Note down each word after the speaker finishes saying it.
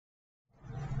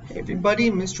Hey everybody,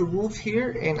 Mr. Wolf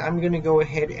here, and I'm going to go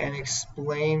ahead and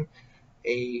explain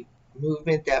a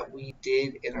movement that we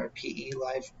did in our PE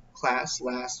live class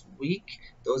last week.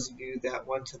 Those of you that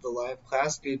went to the live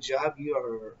class, good job. You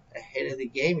are ahead of the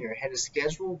game. You're ahead of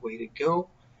schedule. Way to go.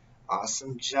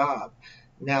 Awesome job.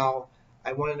 Now,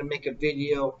 I wanted to make a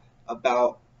video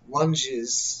about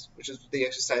lunges, which is the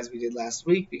exercise we did last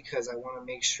week, because I want to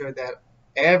make sure that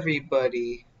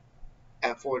everybody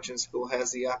at Fortune School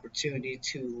has the opportunity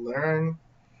to learn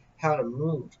how to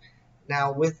move.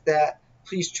 Now with that,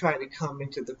 please try to come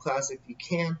into the class if you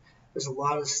can. There's a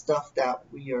lot of stuff that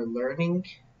we are learning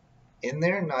in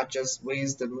there, not just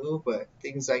ways to move, but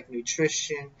things like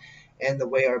nutrition and the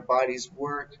way our bodies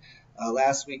work.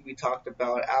 Last week we talked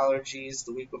about allergies.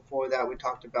 The week before that we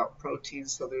talked about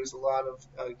proteins. So there's a lot of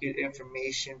good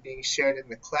information being shared in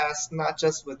the class, not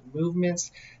just with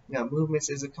movements. Now movements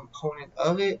is a component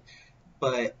of it,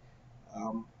 but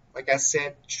like I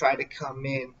said, try to come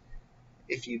in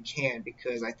if you can,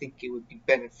 because I think it would be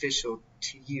beneficial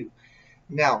to you.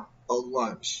 Now, a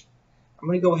lunge. I'm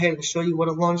going to go ahead and show you what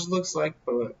a lunge looks like,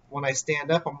 but when I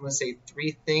stand up, I'm going to say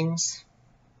 3 things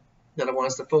that I want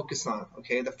us to focus on.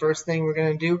 Okay, the first thing we're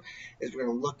going to do is we're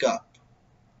going to look up.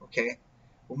 Okay,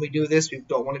 when we do this, we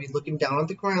don't want to be looking down at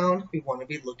the ground. We want to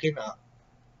be looking up.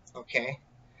 Okay,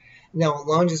 now a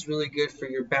lunge is really good for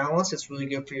your balance. It's really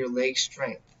good for your leg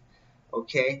strength.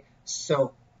 Okay,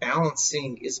 so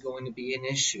balancing is going to be an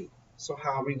issue. So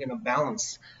how are we going to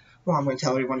balance? Well, I'm going to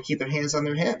tell everyone to keep their hands on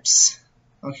their hips.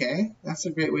 Okay, that's a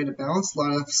great way to balance. A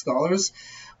lot of scholars,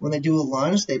 when they do a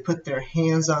lunge, they put their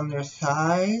hands on their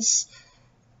thighs.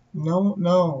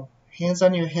 No, hands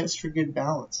on your hips for good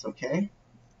balance, okay?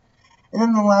 And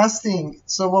then the last thing,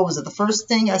 so what was it? The first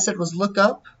thing I said was look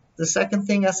up. The second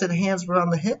thing I said hands were on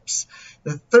the hips.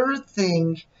 The third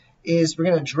thing is we're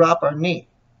going to drop our knee.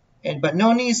 But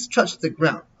no knees touch the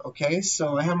ground, okay?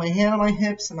 So I have my hand on my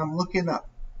hips and I'm looking up.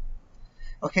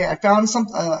 Okay, I found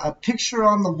a picture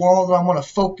on the wall that I want to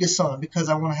focus on because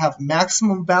I want to have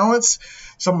maximum balance.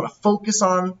 So I'm going to focus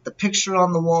on the picture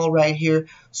on the wall right here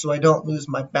so I don't lose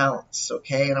my balance,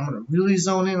 okay? And I'm going to really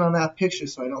zone in on that picture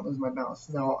so I don't lose my balance.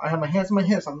 Now, I have my hands on my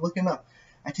hips. I'm looking up.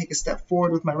 I take a step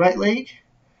forward with my right leg.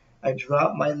 I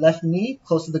drop my left knee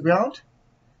close to the ground.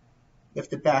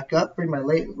 Lift it back up, bring my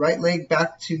right leg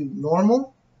back to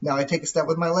normal. Now I take a step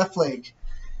with my left leg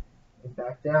and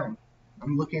back down.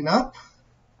 I'm looking up.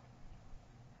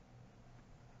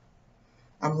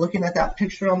 I'm looking at that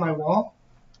picture on my wall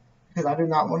because I do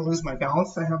not want to lose my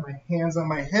balance. I have my hands on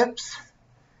my hips.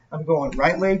 I'm going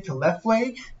right leg to left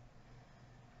leg.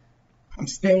 I'm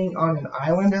staying on an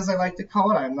island, as I like to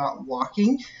call it. I'm not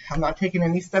walking. I'm not taking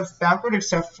any steps backward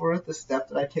except for the step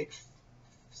that I take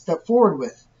step forward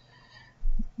with.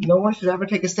 No one should ever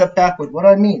take a step backward. What do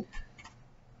I mean?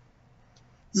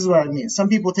 This is what I mean. Some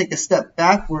people take a step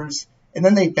backwards and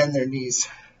then they bend their knees.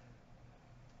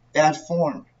 Bad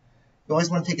form. You always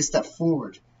want to take a step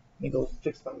forward. Let me go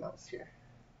fix my mouse here.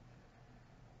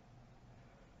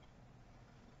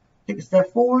 Take a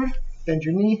step forward, bend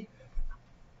your knee,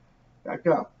 back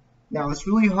up. Now it's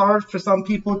really hard for some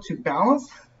people to balance.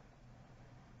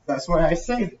 That's why I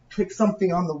say pick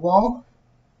something on the wall,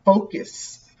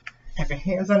 focus. Have your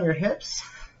hands on your hips.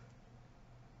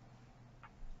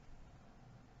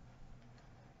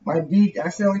 My knee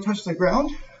accidentally touched the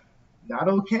ground. Not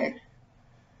okay.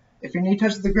 If your knee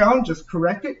touches the ground, just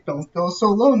correct it. Don't go so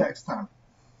low next time.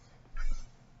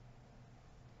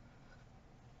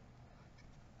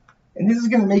 And this is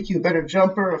going to make you a better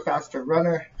jumper, a faster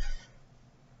runner,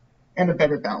 and a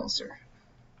better balancer.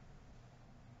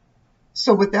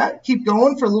 So with that, keep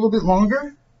going for a little bit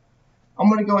longer. I'm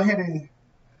going to go ahead and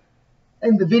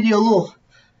end the video a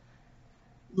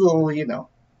little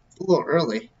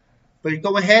early. But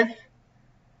go ahead,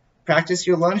 practice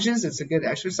your lunges. It's a good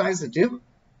exercise to do.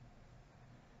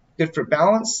 Good for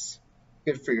balance,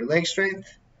 good for your leg strength.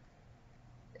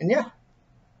 And yeah,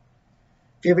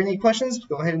 if you have any questions,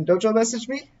 go ahead and dojo message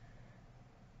me.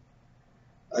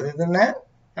 Other than that,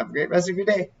 have a great rest of your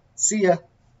day. See ya.